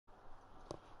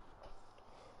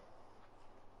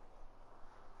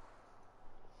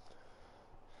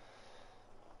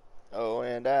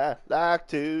I like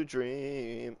to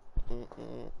dream.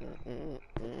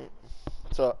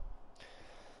 What's up?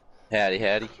 Howdy,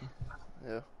 howdy.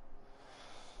 Yeah.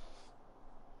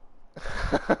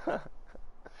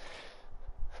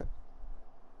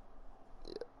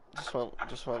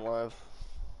 just went live.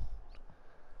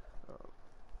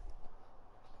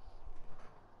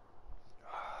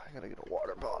 I gotta get a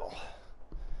water bottle.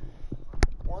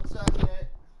 1 second.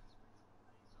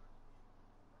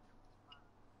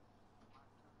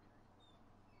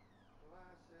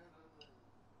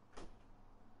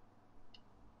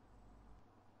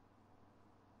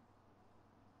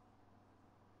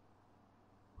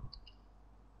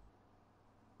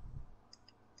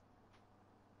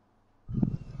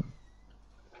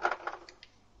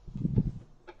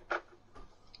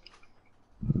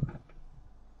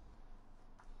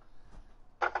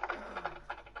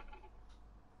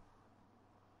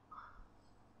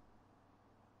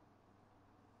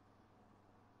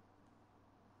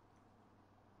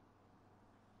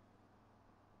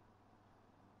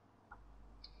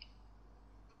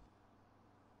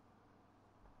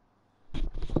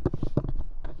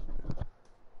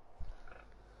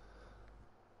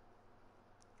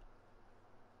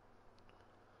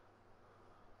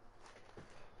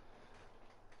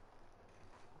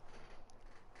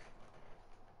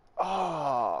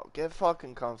 Oh, get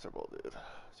fucking comfortable, dude.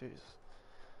 Jeez.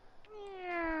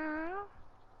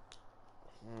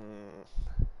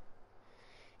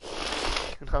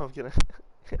 No, I'm kidding.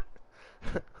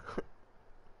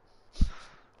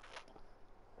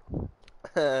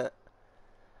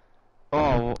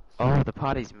 Oh, the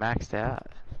party's maxed out.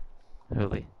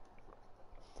 Holy.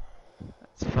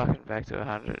 It's fucking back to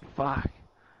 100. Fuck.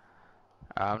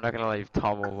 I'm not gonna leave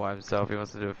Tom all by himself. He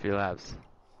wants to do a few laps.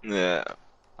 Yeah,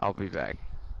 I'll be back.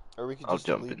 Or we could I'll just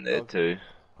jump delete. in there Okay. too.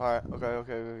 Alright,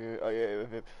 okay. Oh, yeah.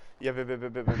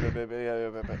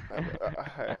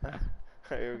 Alright,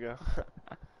 here we go.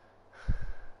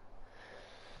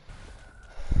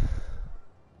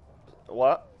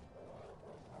 What?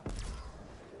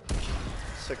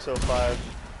 6:05.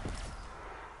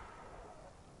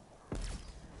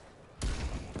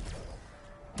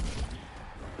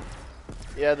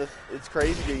 Yeah, it's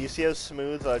crazy, dude. You see how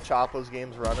smooth Chapo's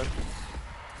game's running?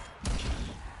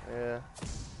 Yeah.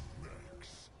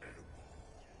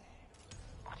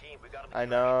 I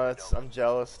know, I'm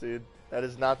jealous, dude. That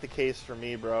is not the case for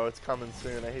me, bro. It's coming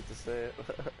soon. I hate to say it.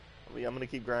 I'm gonna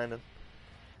keep grinding.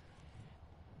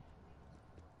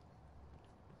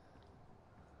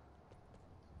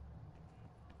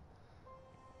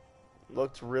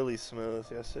 Looked really smooth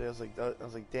yesterday. I was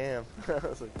like, damn. I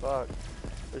was like, fuck.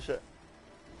 This shit.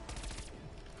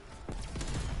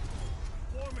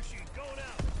 War machine going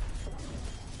out.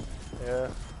 Yeah.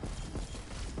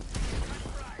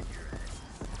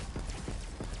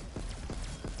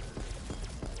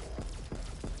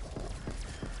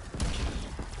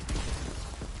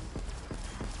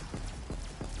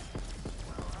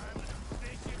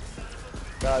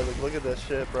 God, look at this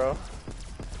shit, bro.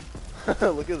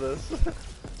 Look at this.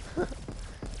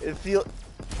 it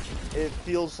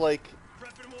feels like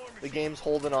the game's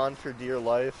holding on for dear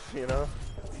life, you know?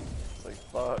 It's like,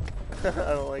 fuck.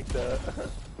 I don't like that.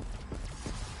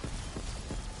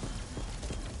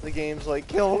 The game's like,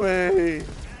 kill me!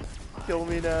 Kill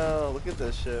me now! Look at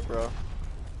this shit, bro.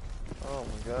 Oh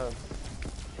my god.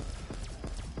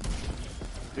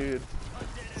 Dude.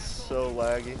 It's so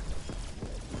laggy.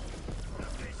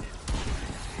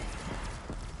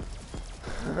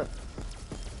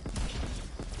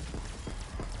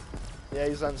 Yeah,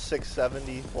 he's on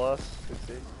 670 plus.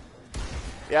 60.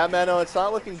 Yeah, man, no, it's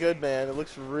not looking good, man. It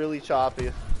looks really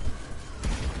choppy.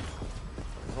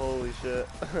 Holy shit.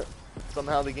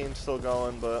 Somehow the game's still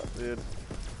going, but, dude.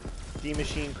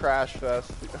 D-Machine Crash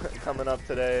Fest coming up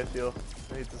today, I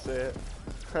hate to say it.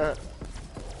 You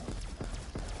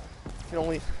can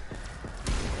only...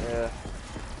 Yeah.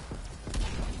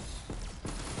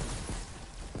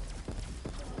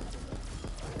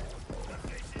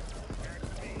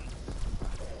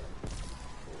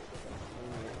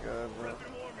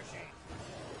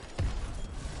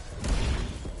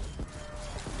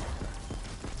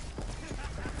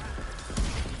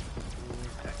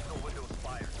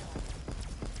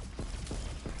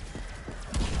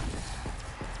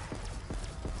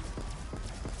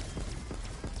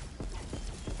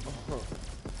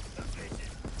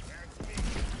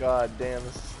 God damn,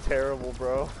 this is terrible,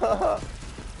 bro.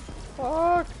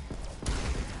 Fuck.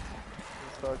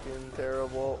 It's fucking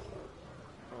terrible.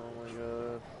 Oh my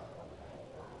god.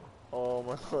 Oh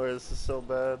my lord, this is so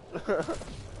bad.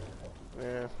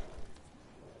 Man.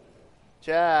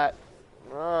 Chat.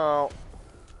 No.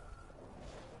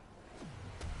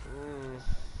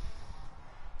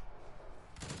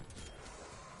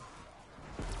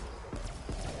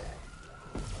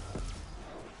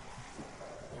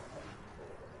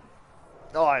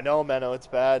 Oh, I know, Menno. It's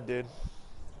bad, dude.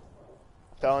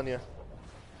 I'm telling you.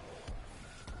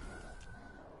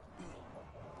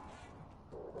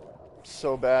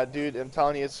 So bad, dude. I'm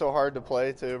telling you, it's so hard to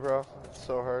play, too, bro. It's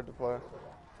so hard to play.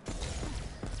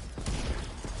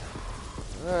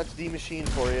 That's D-Machine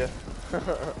for you.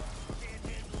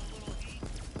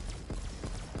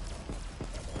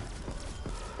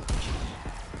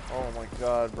 Oh my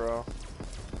god, bro.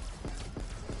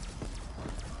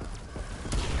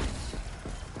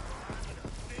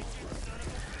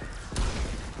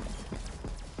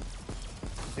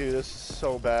 Dude, this is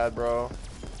so bad, bro.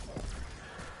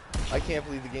 I can't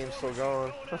believe the game's still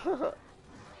going.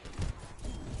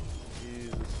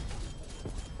 Jesus.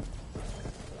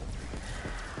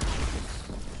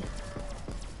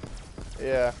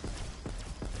 Yeah.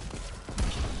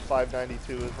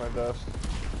 592 is my best.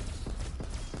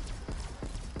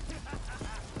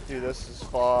 Dude, this is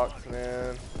fucked,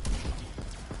 man.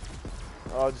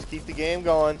 Oh, just keep the game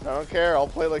going. I don't care. I'll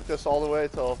play like this all the way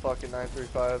till fucking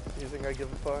 935. You think I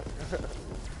give a fuck?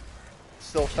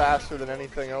 Still faster than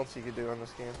anything else you could do on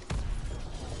this game.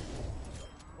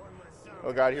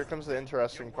 Oh god, here comes the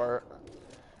interesting part.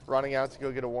 Running out to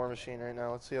go get a war machine right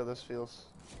now. Let's see how this feels.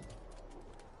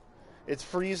 It's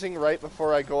freezing right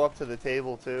before I go up to the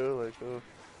table too. Like, ooh.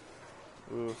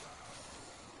 Ooh.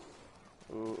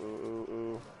 Ooh, ooh,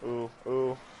 ooh, ooh, ooh,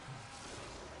 ooh.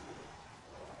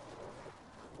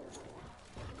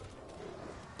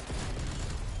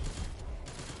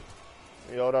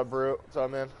 Yo, what up, Brute? What's up,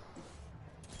 man?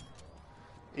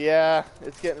 Yeah,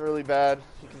 it's getting really bad.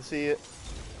 You can see it.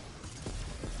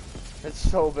 It's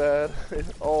so bad.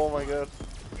 Oh my god.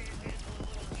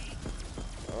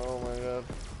 Oh my god.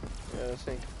 Yeah, I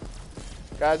think.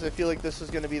 Guys, I feel like this is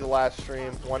going to be the last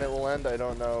stream. When it will end, I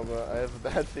don't know, but I have a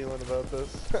bad feeling about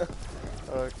this.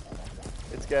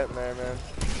 It's getting there, man.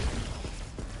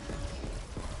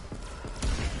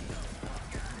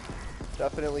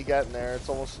 Definitely getting there. It's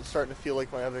almost starting to feel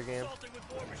like my other game.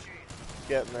 It's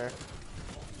getting there.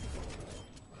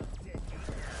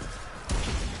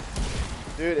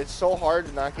 Dude, it's so hard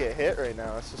to not get hit right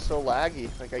now. It's just so laggy.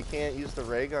 Like, I can't use the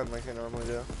ray gun like I normally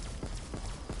do.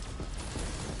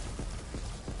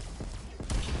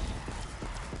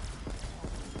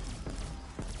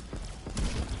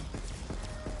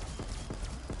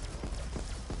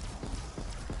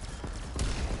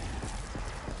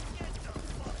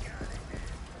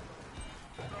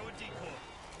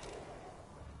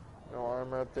 No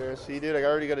armor up there. See, dude, I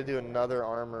already got to do another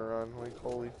armor run. Like,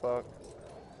 holy fuck.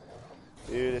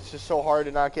 Dude, it's just so hard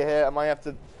to not get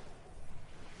hit.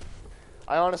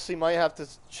 I honestly might have to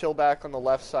chill back on the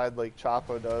left side like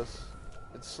Chapo does.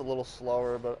 It's a little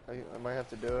slower, but I might have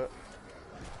to do it.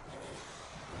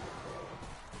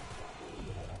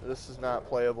 This is not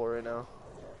playable right now.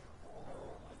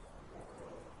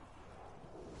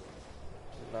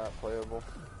 This is not playable.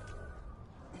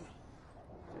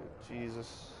 Dude,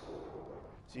 Jesus.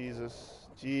 Jesus.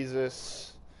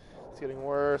 Jesus. It's getting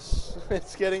worse.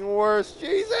 It's getting worse.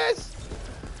 Jesus!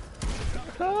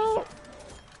 Help!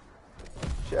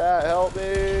 Chat, help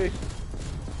me!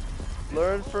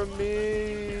 Learn from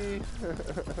me!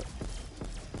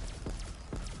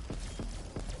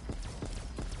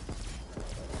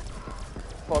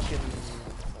 Fucking...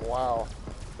 wow.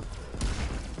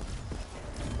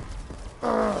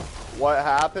 What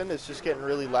happened? It's just getting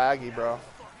really laggy, bro.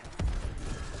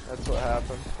 That's what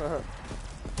happened.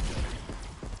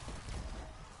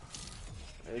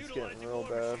 It's getting real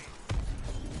bad.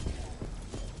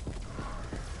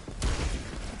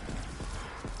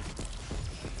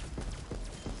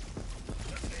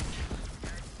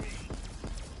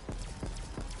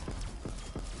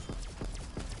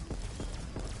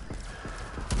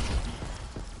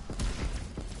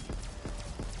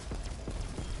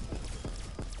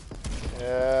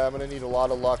 Yeah, I'm gonna need a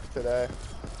lot of luck today.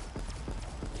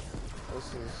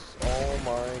 This is, oh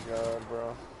my god,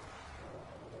 bro.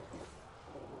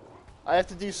 I have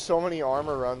to do so many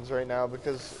armor runs right now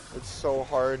because it's so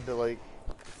hard to like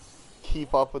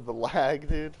keep up with the lag,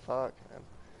 dude. Fuck, man.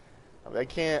 I mean,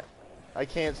 I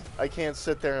can't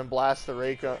sit there and blast the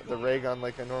ray gun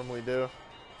like I normally do.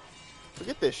 Look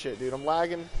at this shit, dude. I'm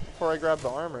lagging before I grab the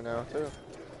armor now, too.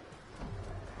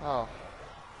 Oh.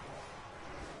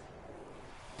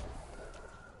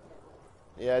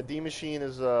 Yeah, D-Machine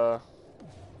is not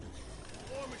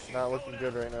looking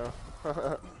good right now.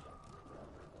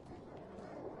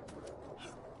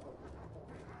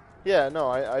 Yeah, no,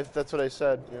 I that's what I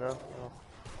said, you know.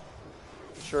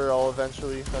 sure I'll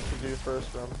eventually have to do first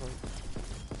round.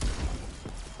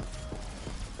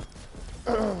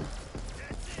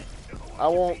 I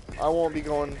won't be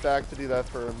going back to do that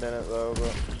for a minute though,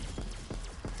 but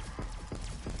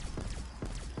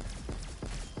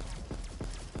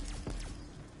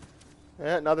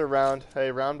yeah, another round.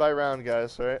 Hey, round by round,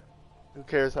 guys, right? Who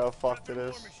cares how fucked it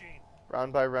is?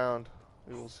 Round by round,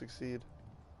 we will succeed.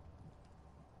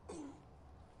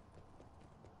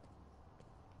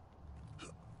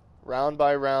 Round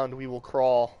by round, we will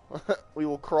crawl. We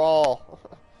will crawl.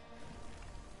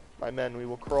 My men, we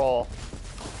will crawl.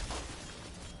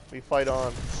 We fight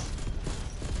on.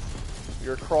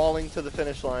 You're crawling to the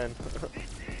finish line.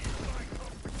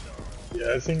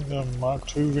 Yeah, I think the Mach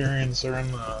 2 variants are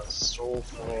in the store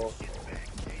for...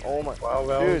 Oh my...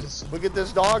 Wow, Dude, look at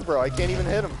this dog, bro. I can't even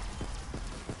hit him.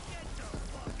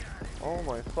 Oh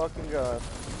my fucking god.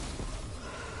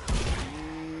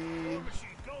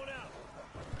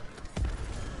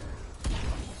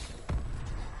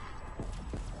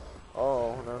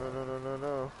 Oh,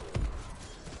 no.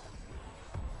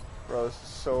 Bro, this is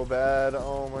so bad.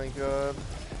 Oh my god.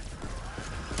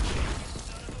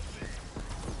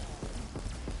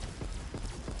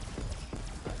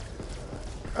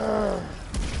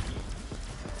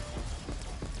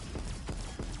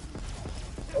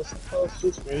 That's the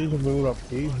fastest way to build up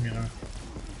team, you know.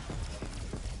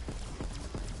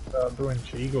 Without doing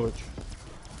chi glitch.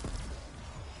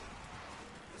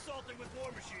 Assaulting with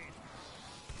War Machine.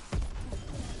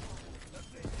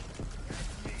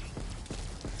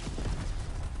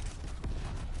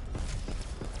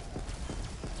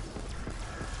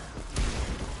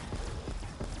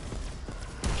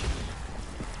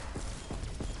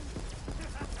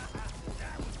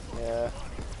 Yeah.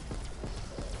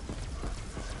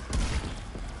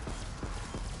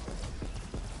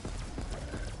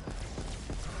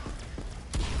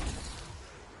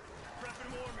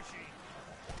 Prepping War Machine.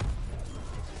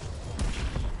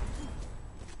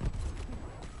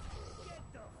 Get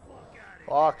the fuck out of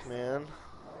Fuck, man.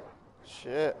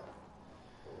 Shit.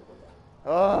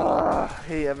 Ah, I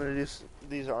hate having to do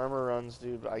these armor runs,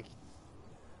 dude. I'm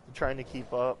trying to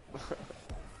keep up.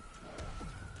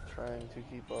 Trying to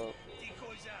keep up.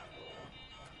 Decoys out.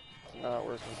 It's not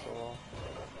working so well.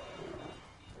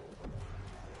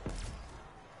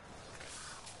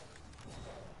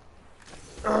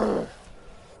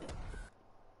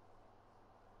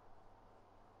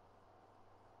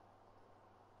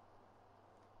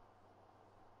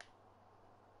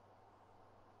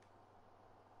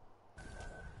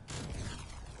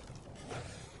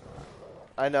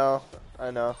 I know.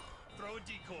 Throw a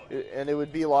decoy. And it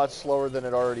would be a lot slower than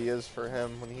it already is for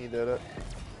him when he did it,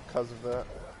 because of that.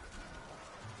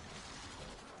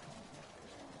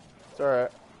 It's alright.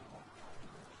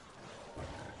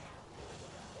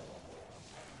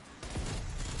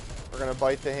 We're gonna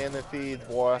bite the hand that feeds,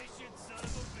 boy. Patient son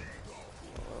of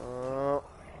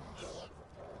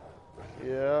a bitch.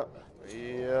 Yeah.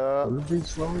 Will it be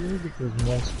slower because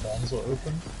more spawns are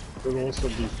open? Could also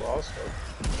be faster.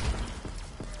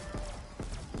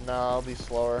 Nah, I'll be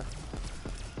slower.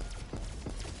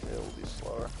 It will be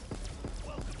slower.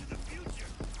 Welcome to the future.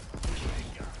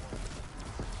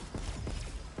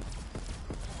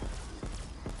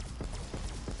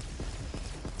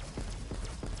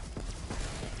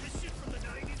 This shit from the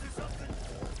 90s or something?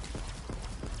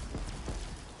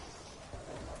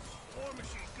 War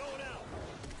Machine going out.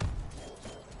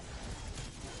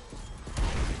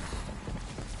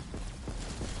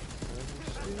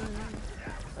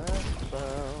 I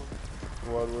found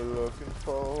what we're looking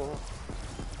for.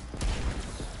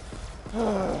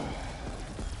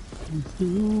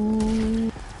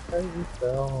 Have you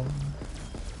found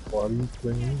what are you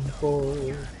clinging for?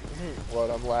 What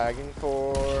I'm lagging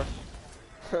for.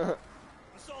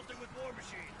 Assaulting with War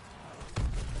Machine.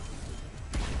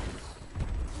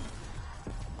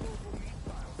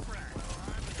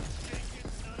 Patient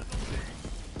son of a bitch.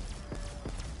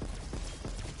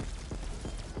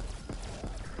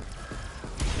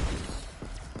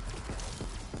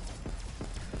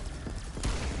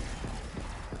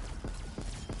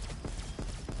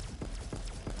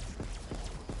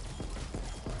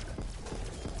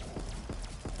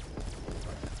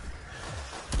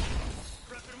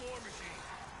 Prepping War Machine.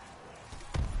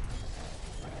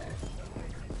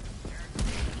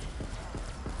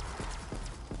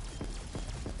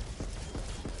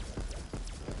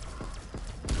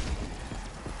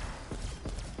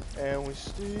 And we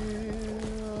still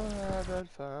haven't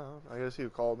found. I guess he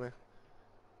called me.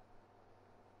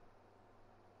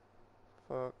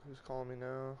 Fuck, who's calling me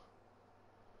now?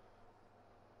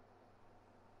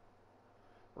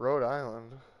 Rhode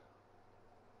Island.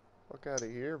 Fuck out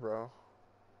of here, bro.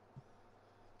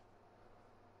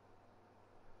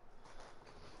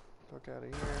 Fuck out of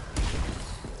here.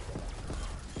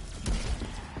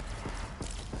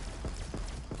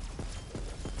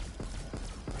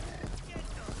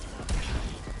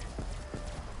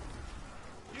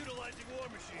 Utilizing War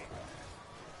Machine.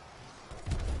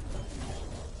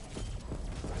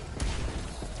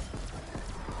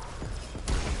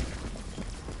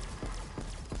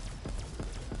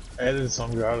 I added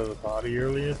some guy to the party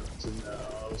earlier.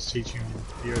 I was teaching him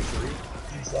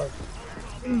BO3. He's like,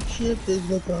 oh shit, there's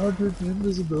like 100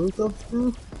 members of both up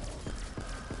through.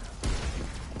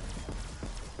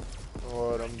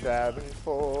 What I'm dabbing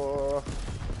for.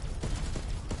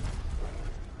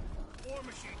 War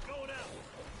Machine going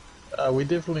out. We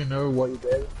definitely know what you're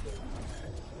dabbing for.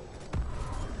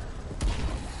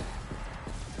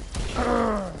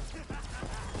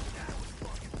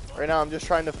 Right now, I'm just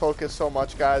trying to focus so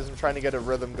much, guys. I'm trying to get a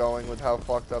rhythm going with how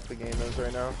fucked up the game is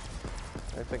right now.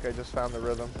 I think I just found the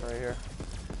rhythm right here.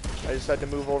 I just had to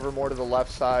move over more to the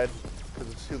left side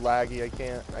because it's too laggy.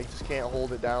 I just can't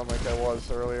hold it down like I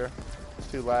was earlier. It's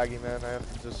too laggy, man. I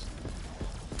have to just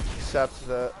accept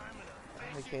that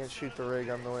I can't shoot the ray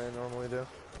gun the way I normally do.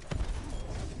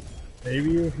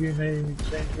 Maybe if you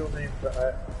change your name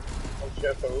to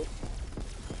Chefo,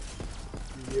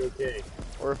 you'll be okay.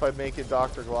 Or if I make it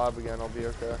Dr. Glob again, I'll be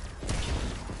okay.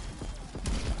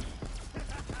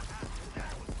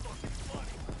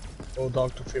 Or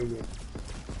Dr. Feelgood.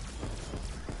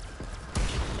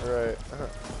 Alright.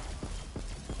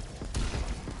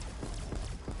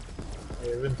 I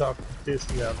haven't talked to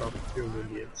Testy about Dr.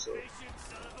 Feelgood yet, so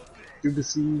good to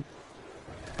see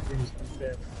things be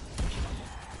fair.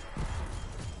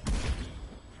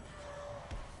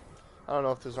 I don't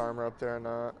know if there's armor up there or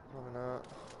not. Probably not.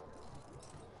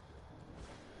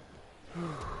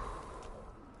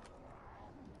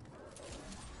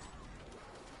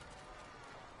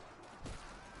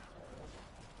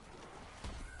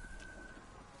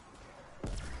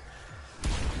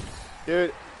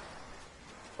 Dude.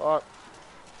 Fuck.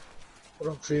 What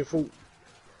up, Fearful?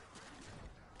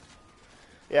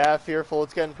 Yeah, fearful.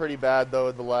 It's getting pretty bad though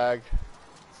with the lag.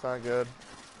 It's not good.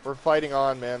 We're fighting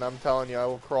on, man. I'm telling you, I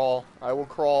will crawl. I will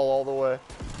crawl all the way.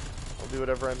 I'll do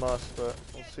whatever I must, but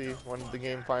we'll see when the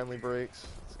game finally breaks.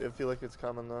 I feel like it's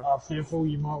coming though. Fearful,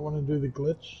 you might want to do the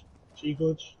glitch,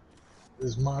 G-glitch.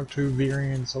 There's Mark II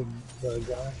variants of the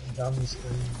guns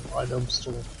in item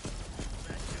store.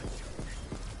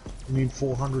 You need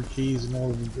 400 keys in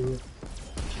order to do it.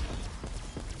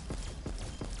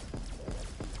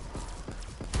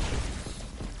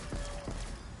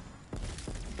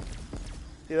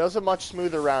 Yeah, that was a much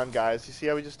smoother round, guys. You see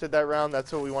how we just did that round?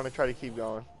 That's what we want to try to keep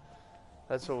going.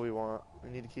 That's what we want. We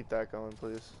need to keep that going,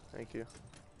 please. Thank you.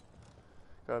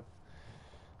 God.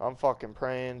 I'm fucking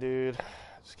praying, dude.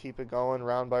 Just keep it going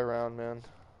round by round, man.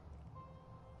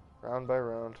 Round by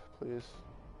round, please.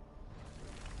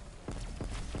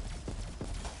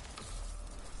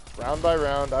 Round by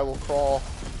round, I will crawl.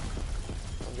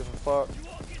 Don't give a fuck. You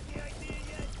all get the idea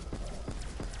yet?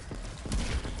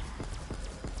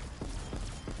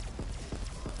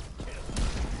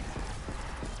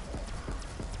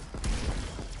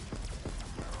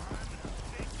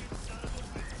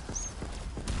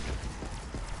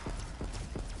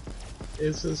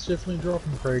 It's definitely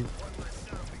dropping, Craig.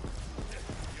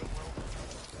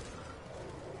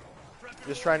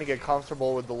 Just trying to get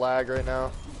comfortable with the lag right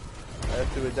now. I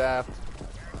have to adapt.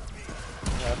 I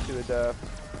have to adapt.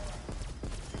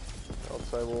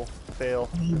 Else I will fail.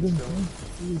 You've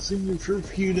been single for a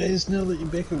few days now that you're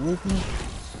back at work now.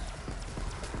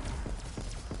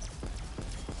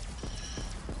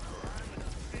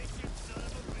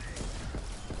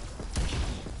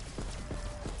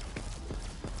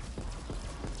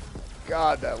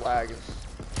 God, that lag is...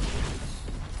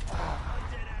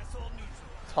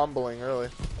 It's humbling, really.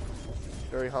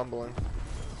 Very humbling.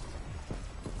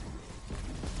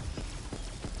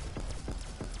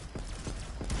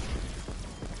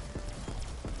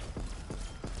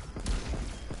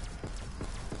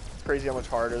 It's crazy how much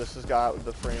harder this has got with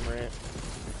the frame rate.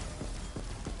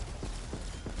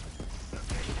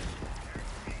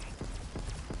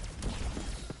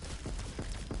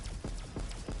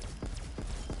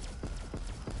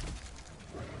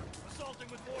 Assaulting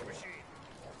with War Machine.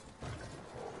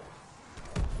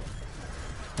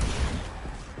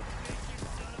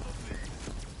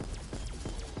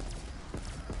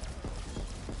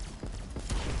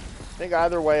 I think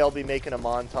either way I'll be making a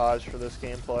montage for this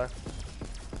gameplay.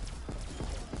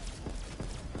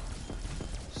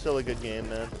 Still a good game,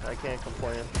 man. I can't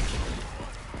complain.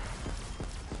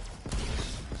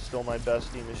 Still my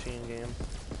bestie machine game.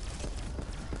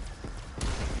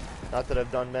 Not that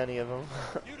I've done many of them.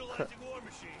 Utilizing war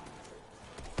machine.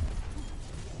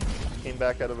 Came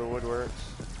back out of the woodworks.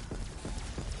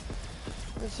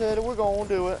 And said, we're gonna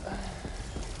do it.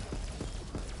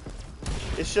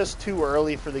 It's just too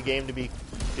early for the game to be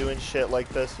doing shit like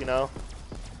this, you know?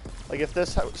 Like, if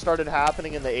this started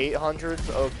happening in the 800s,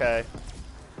 okay.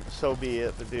 So be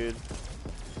it, but dude.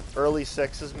 Early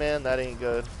 6s, man, that ain't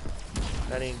good.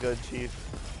 That ain't good, Chief.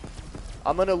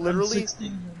 I'm gonna literally...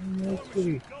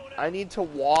 I need to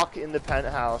walk in the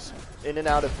penthouse, in and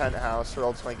out of penthouse, or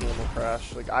else my game will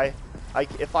crash. Like, I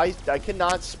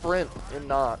cannot sprint and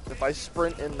knock. If I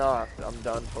sprint and knock, I'm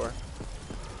done for.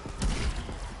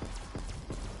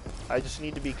 I just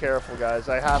need to be careful, guys.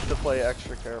 I have to play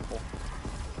extra careful.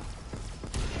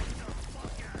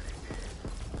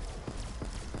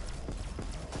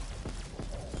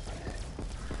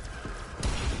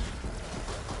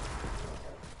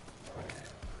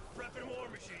 Prepping war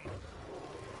machine.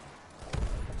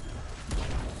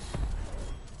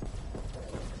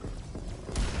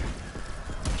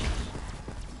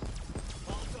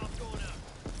 Molotov going out.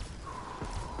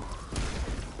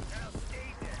 Now stay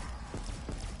dead.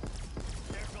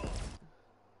 They're gone.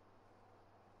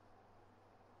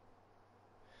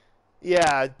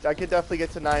 Yeah, I could definitely get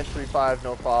to 935,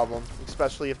 no problem.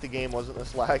 Especially if the game wasn't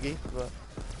this laggy. But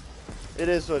it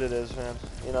is what it is, man.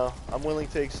 You know, I'm willing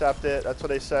to accept it. That's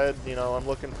what I said. You know, I'm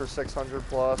looking for 600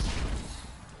 plus.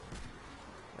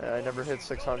 Yeah, I never hit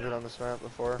 600 on this map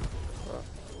before. So.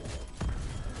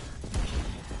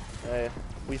 Hey,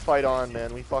 we fight on,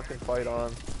 man. We fucking fight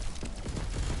on.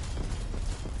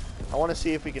 I want to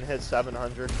see if we can hit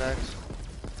 700 next.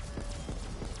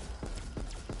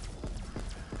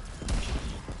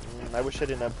 I wish I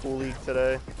didn't have pool league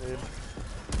today, dude.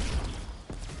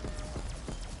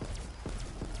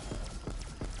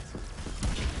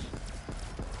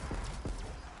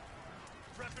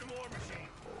 Prepping war machine.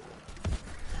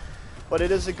 But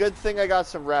it is a good thing I got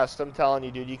some rest. I'm telling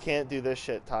you, dude, you can't do this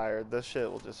shit tired. This shit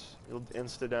will just, you'll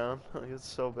insta down. It's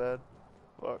so bad.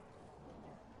 Fuck.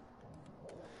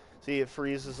 See, it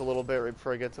freezes a little bit right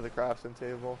before I get to the crafting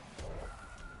table.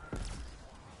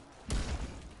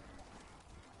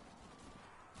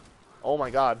 Oh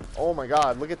my god. Oh my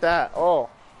god. Look at that. Oh.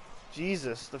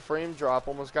 Jesus. The frame drop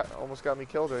almost got me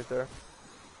killed right there.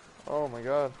 Oh my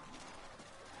god.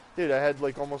 Dude, I had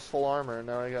like almost full armor and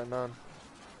now I got none.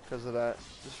 Because of that.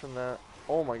 Just from that.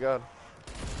 Oh my god.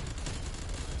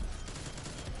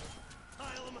 Pile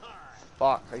 'em high.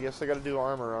 Fuck. I guess I gotta do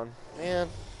armor run. Man.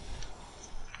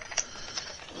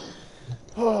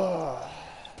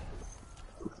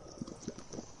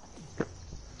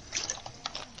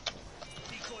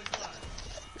 Decoys live.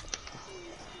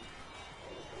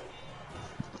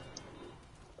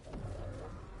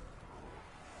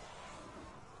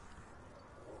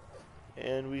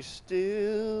 And we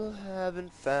still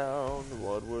haven't found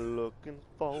what we're looking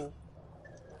for.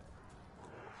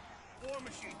 War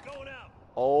machine going out.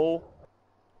 Oh.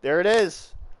 There it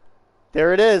is.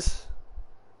 There it is.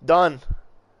 Done.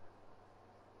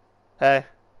 Hey.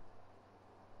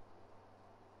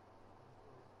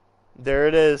 There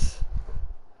it is.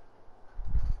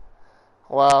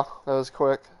 Wow, that was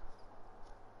quick.